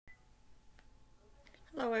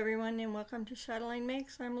Hello everyone and welcome to Chatelaine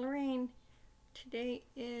Makes. I'm Lorraine. Today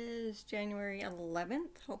is January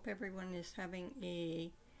 11th. Hope everyone is having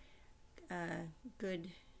a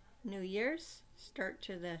good New Year's start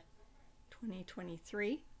to the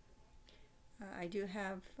 2023. I do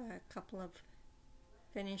have a couple of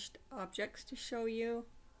finished objects to show you.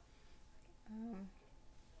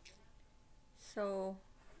 So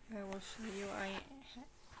I will show you. I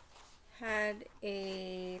had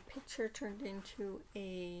a picture turned into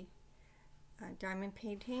a diamond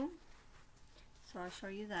painting, so I'll show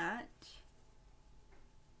you that.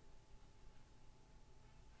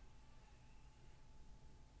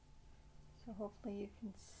 So hopefully you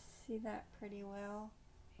can see that pretty well.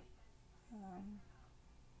 I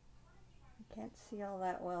can't see all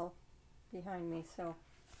that well behind me, so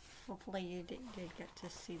hopefully you did get to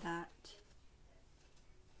see that.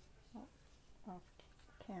 Off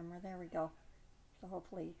camera, there we go. So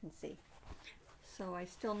hopefully you can see. So I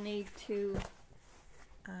still need to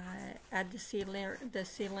add the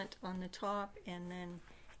sealant on the top and then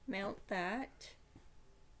mount that.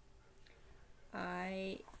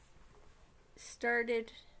 I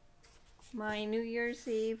started my New Year's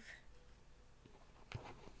Eve.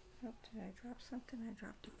 Oh, did I drop something? I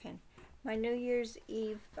dropped a pin. My New Year's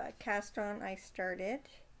Eve cast on I started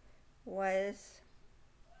was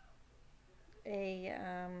a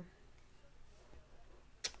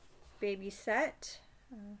baby set.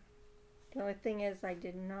 The only thing is I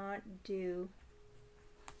did not do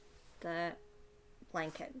the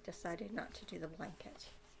blanket. Decided not to do the blanket.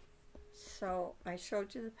 So I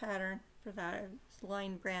showed you the pattern for that. It's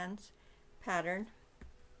Line Brand's pattern.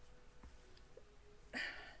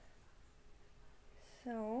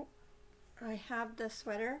 So I have the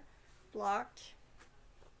sweater blocked.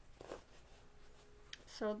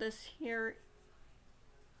 So this here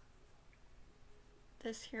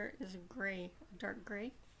is gray, dark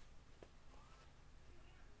gray.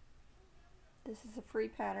 This is a free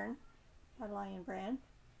pattern by Lion Brand.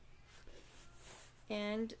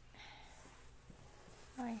 And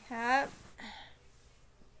I have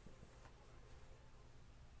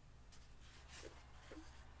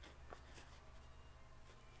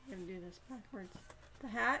I'm going to do this backwards. The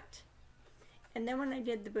hat. And then when I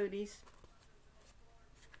did the booties,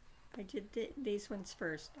 I did these ones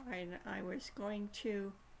first. I was going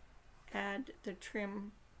to add the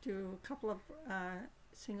trim, do a couple of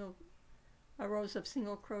rows of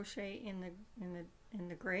single crochet in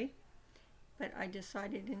the gray, but I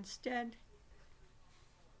decided instead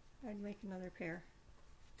I'd make another pair.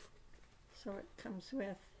 So it comes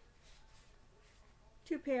with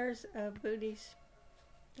two pairs of booties,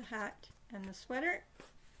 the hat and the sweater,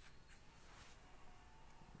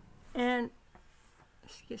 and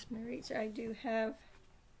excuse my reach, I do have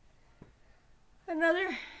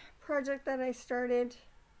another project that I started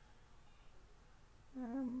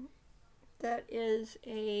that is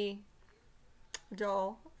a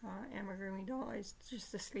doll, amigurumi doll. It's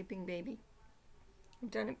just a sleeping baby.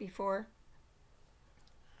 I've done it before,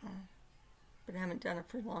 but I haven't done it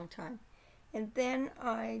for a long time. And then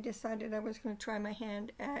I decided I was going to try my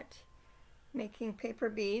hand at making paper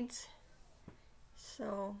beads.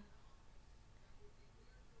 So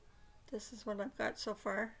this is what I've got so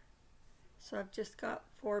far. So I've just got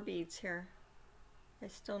 4 beads here. I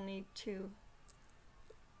still need to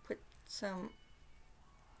put some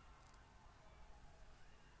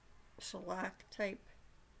shellac type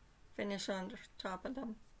finish on top of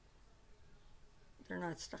them. They're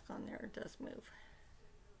not stuck on there, it does move.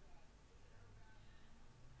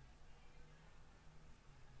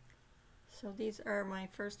 So these are my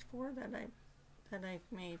first 4 that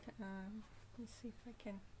I've made. Let's see if I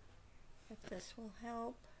can, if this will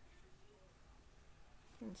help.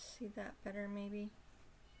 You can see that better maybe.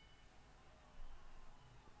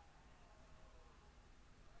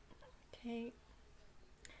 Okay,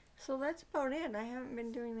 so that's about it. I haven't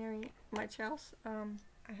been doing very much else.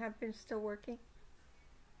 I have been still working.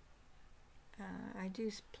 I do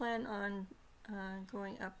plan on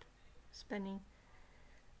going up, spending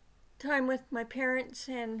time with my parents,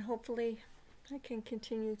 and hopefully I can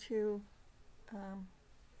continue to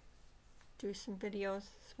do some videos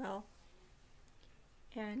as well.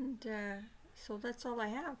 And so that's all I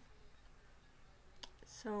have.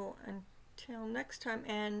 So until next time,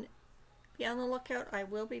 and be on the lookout, I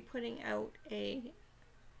will be putting out a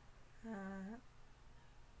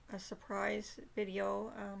surprise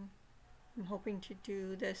video. I'm hoping to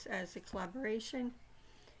do this as a collaboration,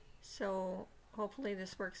 so hopefully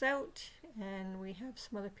this works out and we have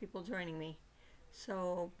some other people joining me.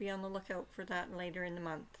 So be on the lookout for that later in the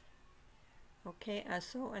month. Okay,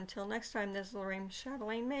 so until next time, this is Lorraine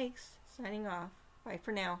Chatelaine Makes, signing off. Bye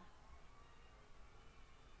for now.